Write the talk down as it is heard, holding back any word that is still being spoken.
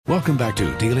Welcome back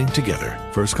to Dealing Together.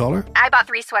 First caller? I bought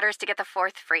 3 sweaters to get the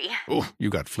 4th free. Oh, you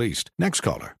got fleeced. Next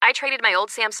caller? I traded my old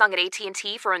Samsung at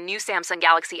AT&T for a new Samsung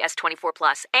Galaxy S24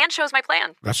 Plus and chose my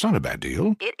plan. That's not a bad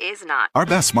deal. It is not. Our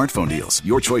best smartphone deals.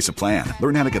 Your choice of plan.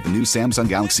 Learn how to get the new Samsung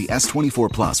Galaxy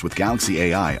S24 Plus with Galaxy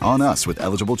AI on us with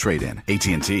eligible trade-in.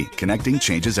 AT&T. Connecting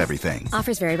changes everything.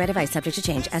 Offers vary by device. Subject to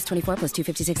change. S24 plus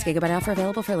 256 gigabyte offer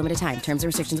available for a limited time. Terms and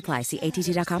restrictions apply. See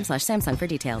att.com/Samsung for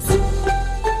details.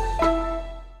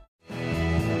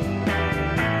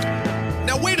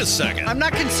 Now, wait a second. I'm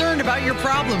not concerned about your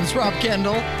problems, Rob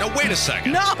Kendall. Now, wait a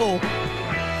second. No.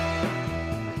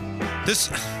 This...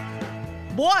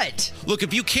 What? Look,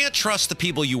 if you can't trust the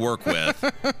people you work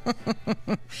with...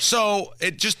 So,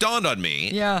 it just dawned on me.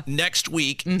 Yeah. Next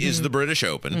week is the British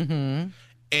Open. Mm-hmm.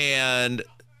 And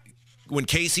when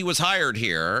Casey was hired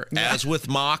here, as with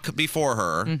Mock before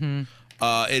her,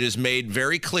 it is made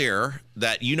very clear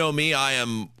that, you know me, I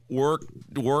am work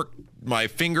my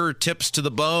fingertips to the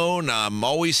bone. I'm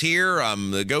always here. I'm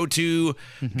the go-to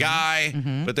guy.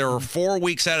 But there are 4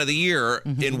 weeks out of the year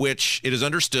in which it is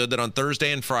understood that on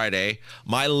Thursday and Friday,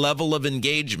 my level of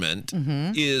engagement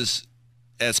is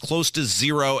as close to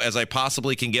zero as I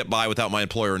possibly can get by without my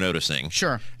employer noticing.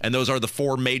 Sure. And those are the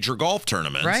 4 major golf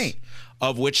tournaments. Right.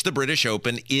 Of which the British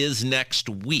Open is next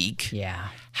week. Yeah.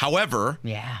 However,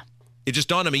 it just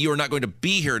dawned on me you are not going to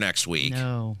be here next week.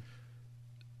 No.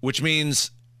 Which means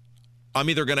I'm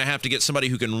either going to have to get somebody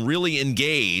who can really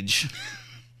engage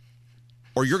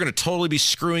or you're going to totally be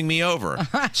screwing me over.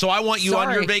 So I want you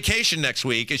on your vacation next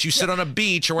week as you sit on a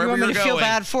beach or wherever you're going. I feel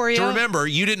bad for you? To remember,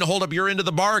 you didn't hold up your end of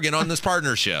the bargain on this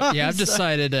partnership. Yeah, I've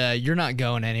decided you're not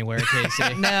going anywhere,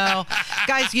 Casey. No.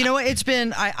 Guys, you know what? It's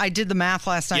been, I did the math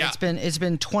last night. Yeah. It's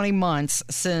been 20 months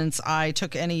since I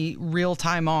took any real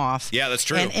time off. Yeah, that's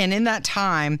true. And in that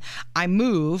time, I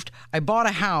moved, I bought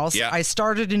a house, I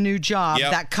started a new job.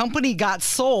 That company got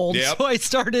sold, so I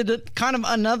started kind of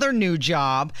another new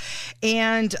job.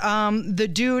 And the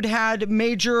dude had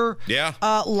major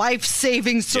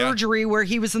life-saving surgery where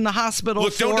he was in the hospital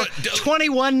for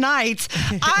 21 nights.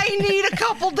 I need a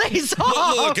couple days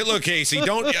off. Look, Casey.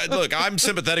 Look. I'm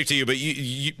sympathetic to you, but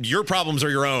your problems are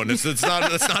your own. It's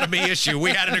not a me issue. We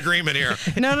had an agreement here.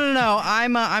 No.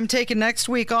 I'm taking next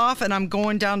week off, and I'm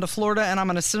going down to Florida, and I'm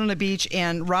going to sit on the beach.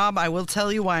 And Rob, I will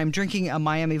tell you why I'm drinking a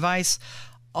Miami Vice.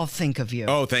 I'll think of you.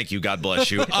 Oh, thank you. God bless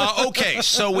you. Okay,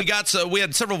 so we had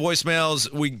several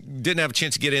voicemails. We didn't have a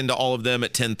chance to get into all of them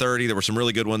at 10:30. There were some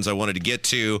really good ones I wanted to get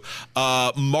to.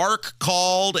 Mark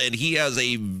called, and he has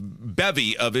a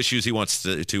bevy of issues he wants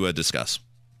to discuss.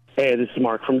 Hey, this is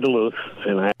Mark from Duluth,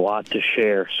 and I have a lot to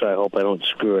share, so I hope I don't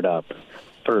screw it up.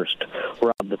 First,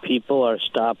 Rob, the people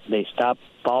stop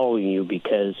following you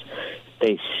because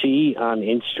they see on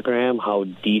Instagram how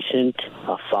decent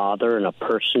a father and a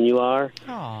person you are,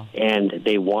 and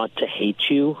they want to hate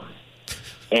you.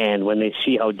 And when they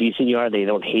see how decent you are, they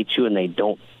don't hate you, and they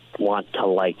don't want to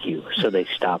like you, so they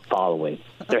stop following.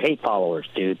 They're hate followers,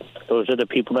 dude. Those are the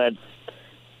people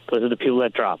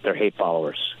that drop. They're hate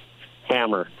followers.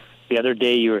 Hammer, the other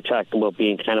day you were talking about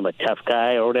being kind of a tough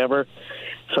guy or whatever.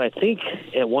 So I think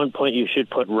at one point you should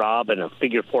put Rob in a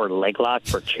figure 4 leg lock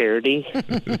for charity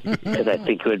because I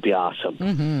think it would be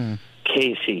awesome.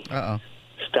 Casey,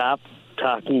 stop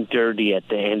talking dirty at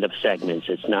the end of segments.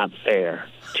 It's not fair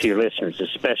to your listeners,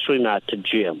 especially not to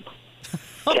Jim.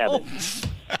 Kevin,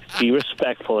 be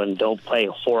respectful and don't play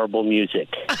horrible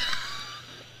music.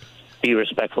 Be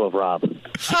respectful of Rob.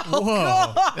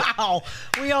 Wow.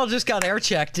 We all just got air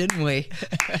checked, didn't we?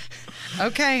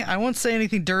 Okay, I won't say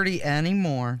anything dirty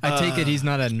anymore. I take it he's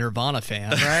not a Nirvana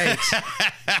fan. Right.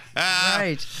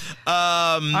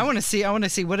 I want to see.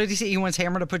 What did he say? He wants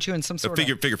Hammer to put you in some sort of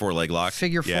figure 4 leg lock.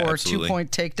 Figure 4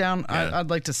 2-point takedown. Yeah. I'd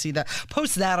like to see that.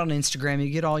 Post that on Instagram. You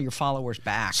get all your followers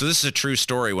back. So this is a true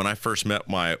story. When I first met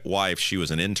my wife, she was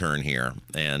an intern here,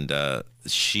 and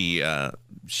she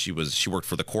worked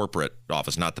for the corporate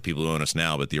office, not the people who own us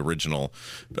now, but the original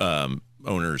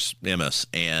owners, Emmis.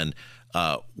 And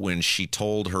when she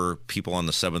told her people on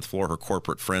the 7th floor, her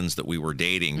corporate friends, that we were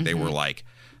dating, they were like,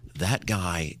 that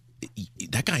guy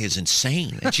is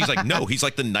insane. And she's like, no, he's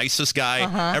like the nicest guy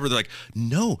ever. They're like,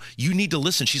 no, you need to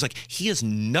listen. She's like, he is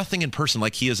nothing in person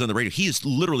like he is on the radio. He is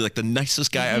literally like the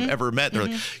nicest guy I've ever met. They're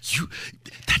like,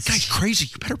 that guy's crazy.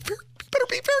 You better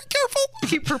be very careful.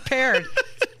 Be prepared.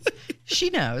 She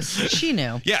knows. She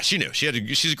knew. Yeah, she knew.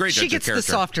 She's a great judge of character. She gets the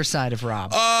softer side of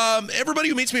Rob. Everybody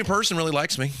who meets me in person really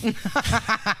likes me.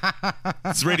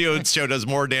 This radio show does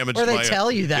more damage. Or they tell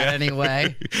you that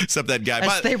anyway. Except that guy.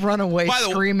 As they run away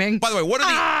screaming. By the way, what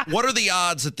are the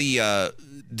odds that the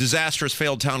disastrous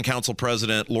failed town council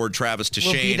president, Lord Travis Tushane.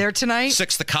 Will be there tonight?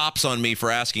 Six the cops on me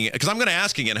for asking it, because I'm going to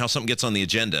ask again how something gets on the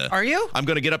agenda. Are you? I'm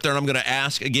going to get up there and I'm going to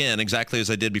ask again exactly as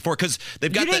I did before, because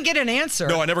they've got You didn't get an answer.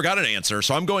 No, I never got an answer,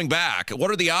 so I'm going back. What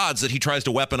are the odds that he tries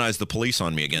to weaponize the police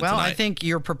on me again tonight? Well, I think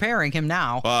you're preparing him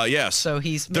now. Yes. So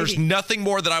There's nothing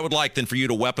more that I would like than for you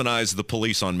to weaponize the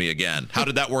police on me again. How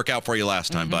did that work out for you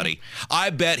last time, buddy? I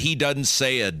bet he doesn't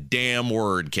say a damn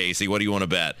word, Casey. What do you want to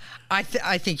bet? I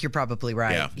think you're probably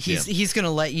right. Yeah, He's going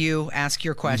to let you ask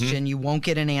your question. You won't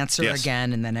get an answer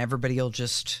again, and then everybody will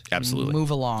just move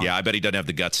along. Yeah, I bet he doesn't have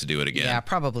the guts to do it again. Yeah,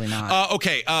 probably not.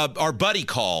 Okay, our buddy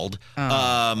called.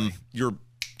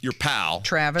 Your pal,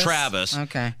 Travis.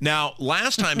 Okay. Now,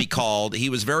 last time he called, he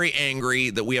was very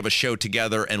angry that we have a show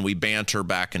together and we banter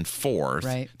back and forth.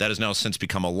 Right. That has now since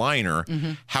become a liner.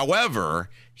 However,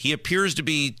 he appears to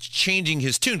be changing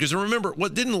his tune. Because remember,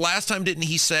 didn't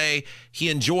he say he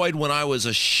enjoyed when I was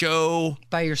a show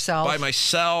by yourself? By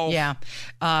myself. Yeah.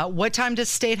 What time does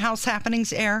State House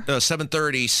Happenings air?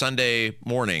 7:30 Sunday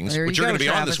mornings, which you're going to be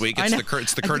on this week.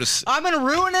 It's the Curtis. I'm going to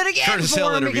ruin it again Curtis for Hill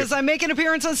him interview. Because I make an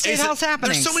appearance on State House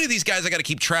Happenings. There's so many of these guys I got to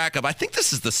keep track of. I think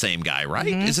this is the same guy, right?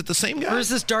 Is it the same guy? Or is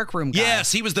this darkroom guy?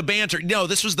 Yes, he was the banter. No,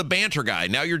 this was the banter guy.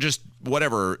 Now you're just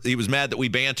whatever. He was mad that we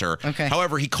banter. Okay.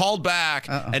 However, he called back,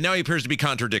 and now he appears to be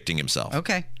contradicting himself.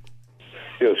 Okay.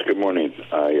 Yes, good morning.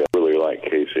 I really like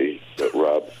Casey, but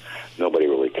Rob, nobody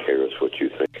really cares what you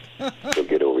think. So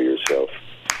get over yourself.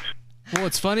 Well,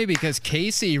 it's funny because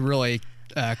Casey really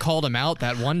called him out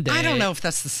that one day. I don't know if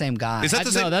that's the same guy. Is that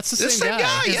the same? No, that's the same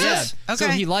guy. Yes. Yeah. Okay.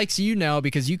 So he likes you now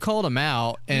because you called him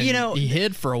out, and he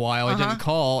hid for a while. He didn't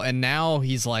call, and now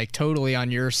he's like totally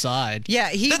on your side. Yeah,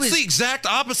 that's the exact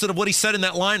opposite of what he said in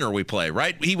that liner we play,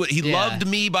 right? He loved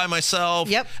me by myself.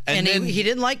 Yep. And then he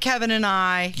didn't like Kevin and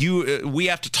I. We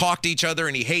have to talk to each other,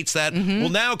 and he hates that. Well,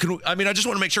 now I just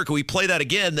want to make sure, can we play that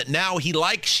again? That now he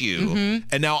likes you,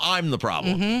 and now I'm the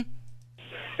problem.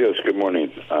 Yes, good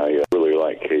morning. I really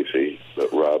like Casey,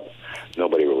 but Rob,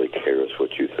 nobody really cares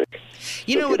what you think.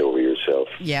 Get over yourself.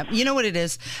 Yeah, you know what it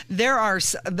is? There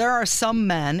are some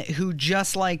men who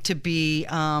just like to be,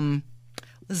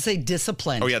 let's say,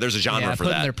 disciplined. Oh yeah, there's a genre for that.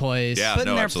 Put in their place. Yeah, put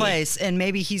in their place, and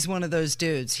maybe he's one of those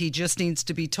dudes. He just needs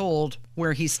to be told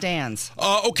where he stands.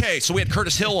 Okay, so we had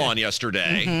Curtis Hill on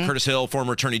yesterday. Curtis Hill,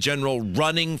 former attorney general,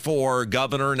 running for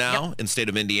governor now in the state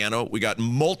of Indiana. We got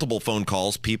multiple phone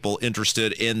calls, people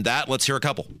interested in that. Let's hear a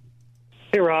couple.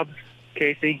 Hey, Rob,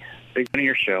 Casey, big fan of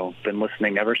your show. Been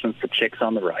listening ever since the Chicks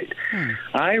on the Right.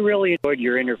 I really enjoyed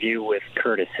your interview with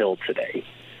Curtis Hill today.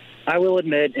 I will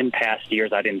admit, in past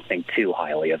years, I didn't think too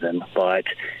highly of him, but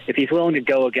if he's willing to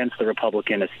go against the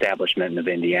Republican establishment of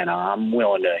Indiana, I'm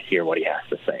willing to hear what he has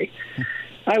to say.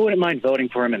 I wouldn't mind voting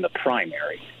for him in the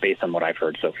primary, based on what I've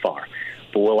heard so far.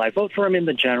 But will I vote for him in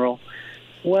the general?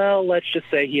 Well, let's just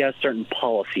say he has certain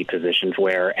policy positions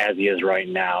where, as he is right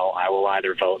now, I will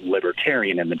either vote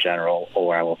Libertarian in the general,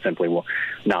 or I will simply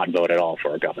not vote at all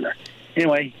for a governor.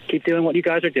 Anyway, keep doing what you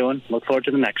guys are doing. Look forward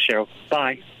to the next show.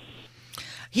 Bye.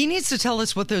 He needs to tell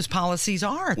us what those policies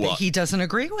are that he doesn't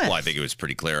agree with. Well, I think it was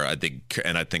pretty clear. I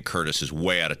think Curtis is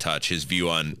way out of touch. His view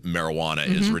on marijuana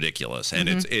is ridiculous.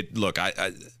 And look,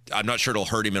 I'm not sure it'll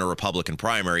hurt him in a Republican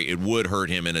primary. It would hurt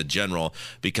him in a general,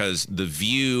 because the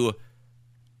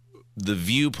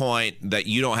viewpoint that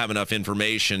you don't have enough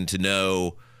information to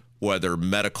know whether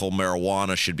medical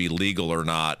marijuana should be legal or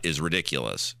not is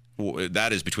ridiculous.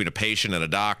 That is between a patient and a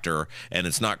doctor, and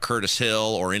it's not Curtis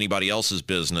Hill or anybody else's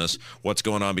business what's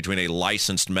going on between a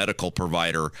licensed medical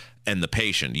provider and the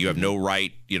patient. You have no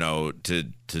right,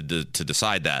 to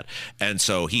decide that. And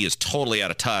so he is totally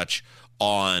out of touch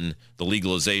on the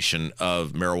legalization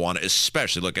of marijuana,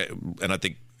 especially, and I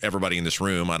think everybody in this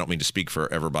room, I don't mean to speak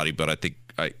for everybody, but I think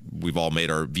we've all made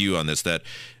our view on this, that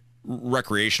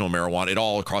recreational marijuana, it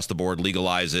all across the board,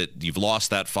 legalize it. You've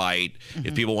lost that fight.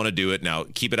 If people want to do it now,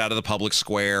 keep it out of the public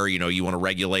square. You want to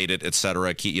regulate it, et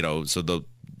cetera. So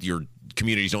your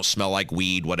communities don't smell like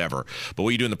weed, whatever. But what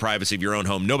you do in the privacy of your own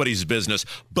home, nobody's business.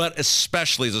 But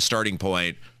especially as a starting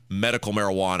point, medical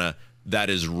marijuana.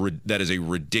 That is a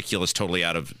ridiculous, totally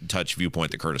out of touch viewpoint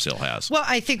that Curtis Hill has. Well,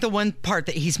 I think the one part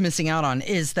that he's missing out on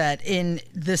is that in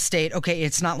this state, okay,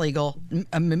 it's not legal,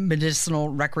 medicinal,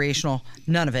 recreational,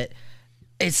 none of it.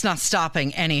 It's not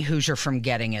stopping any Hoosier from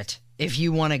getting it. If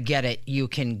you want to get it, you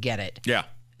can get it. Yeah.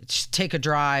 Just take a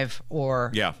drive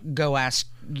or go ask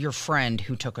your friend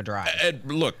who took a drive. And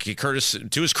look, Curtis,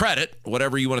 to his credit,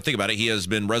 whatever you want to think about it, he has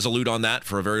been resolute on that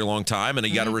for a very long time, and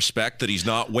you got to respect that he's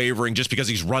not wavering just because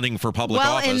he's running for public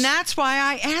office. Well, and that's why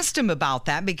I asked him about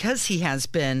that, because he has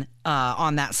been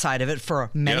on that side of it for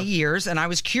many years. And I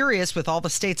was curious, with all the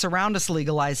states around us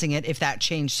legalizing it, if that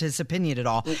changed his opinion at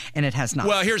all. And it has not.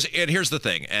 Well, here's the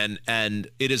thing. And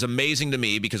it is amazing to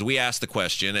me because we asked the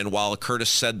question, and while Curtis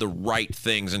said the right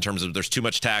things in terms of there's too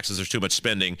much taxes, there's too much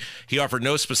spending, he offered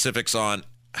no specifics on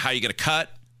how you're going to cut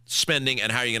spending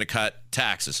and how you're going to cut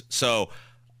taxes. So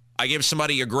I gave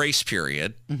somebody a grace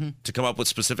period to come up with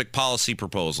specific policy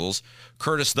proposals.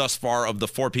 Curtis, thus far, of the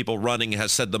 4 people running,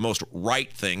 has said the most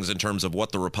right things in terms of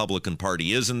what the Republican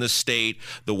Party is in this state,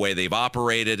 the way they've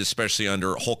operated, especially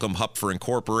under Holcomb Hupfer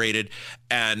Incorporated.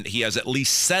 And he has at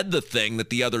least said the thing that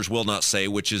the others will not say,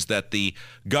 which is that the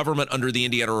government under the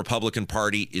Indiana Republican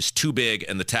Party is too big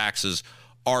and the taxes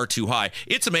are too high.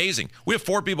 It's amazing. We have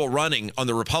 4 people running on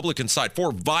the Republican side,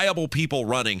 4 viable people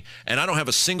running, and I don't have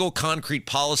a single concrete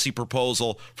policy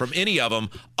proposal from any of them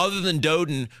other than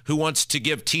Doden, who wants to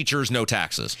give teachers no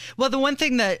taxes. Well, the one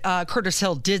thing that Curtis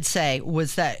Hill did say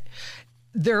was that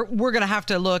we're going to have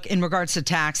to look, in regards to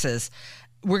taxes,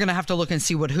 we're going to have to look and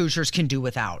see what Hoosiers can do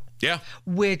without. Yeah.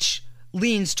 Which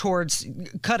leans towards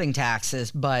cutting taxes,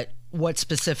 but what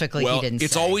specifically he didn't say.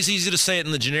 It's always easy to say it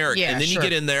in the generic, and then you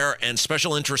get in there and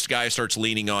special interest guy starts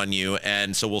leaning on you,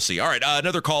 and so we'll see. All right,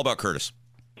 another call about Curtis.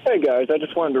 Hey, guys. I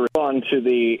just wanted to respond to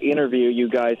the interview you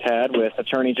guys had with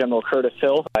Attorney General Curtis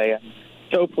Hill. I am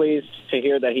so pleased to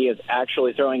hear that he is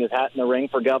actually throwing his hat in the ring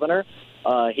for governor.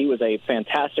 He was a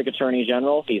fantastic Attorney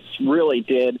General. He really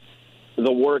did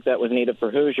the work that was needed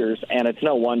for Hoosiers, and it's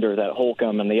no wonder that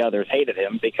Holcomb and the others hated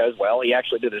him because, well, he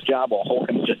actually did his job while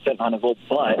Holcomb's just sitting on his little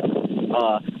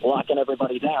butt, locking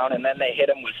everybody down, and then they hit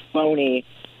him with phony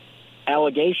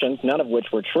allegations, none of which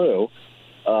were true.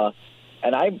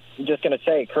 And I'm just going to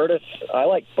say, Curtis, I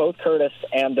like both Curtis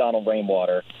and Donald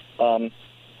Rainwater.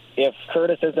 If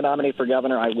Curtis is the nominee for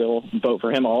governor, I will vote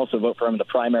for him. I'll also vote for him in the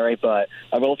primary, but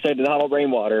I will say to Donald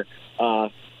Rainwater,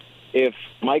 if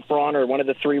Mike Braun or one of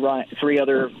the 3 or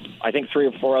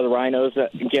 4 other rhinos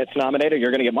that gets nominated,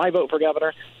 you're going to get my vote for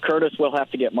governor. Curtis will have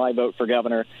to get my vote for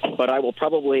governor, but I will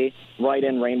probably write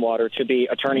in Rainwater to be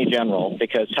attorney general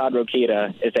because Todd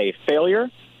Rokita is a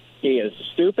failure. He is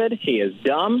stupid. He is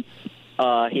dumb.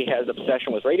 He has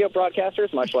obsession with radio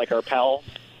broadcasters, much like our pal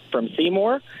from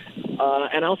Seymour.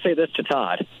 And I'll say this to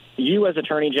Todd. You as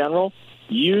attorney general,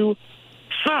 you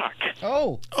suck.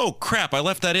 Oh, crap. I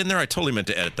left that in there. I totally meant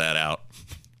to edit that out.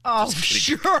 Oh,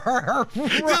 sure. Right.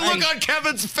 The look on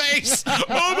Kevin's face. Oh,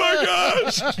 my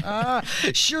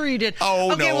gosh. Sure he did.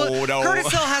 Oh, okay, no.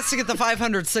 Curtis Hill has to get the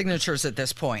 500 signatures at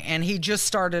this point, and he just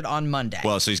started on Monday.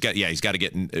 Well, so he's got to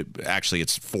get, actually,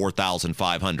 it's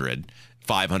 4,500.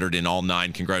 500 in all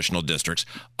 9 congressional districts.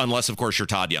 Unless, of course, you're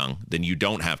Todd Young, then you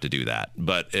don't have to do that.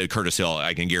 But Curtis Hill,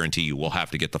 I can guarantee you, will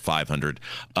have to get the 500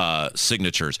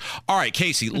 signatures. All right,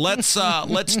 Casey, let's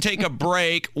take a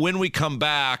break. When we come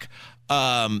back,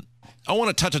 I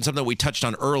want to touch on something that we touched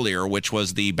on earlier, which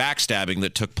was the backstabbing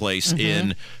that took place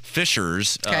in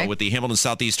Fishers with the Hamilton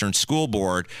Southeastern School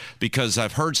Board, because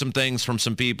I've heard some things from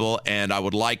some people, and I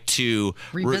would like to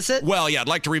revisit. I'd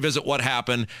like to revisit what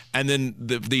happened, and then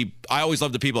I always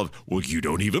love the people of, well, you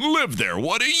don't even live there.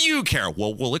 What do you care?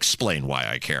 Well, we'll explain why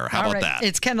I care. How about that?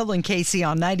 It's Kendall and Casey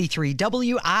on 93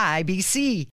 WIBC.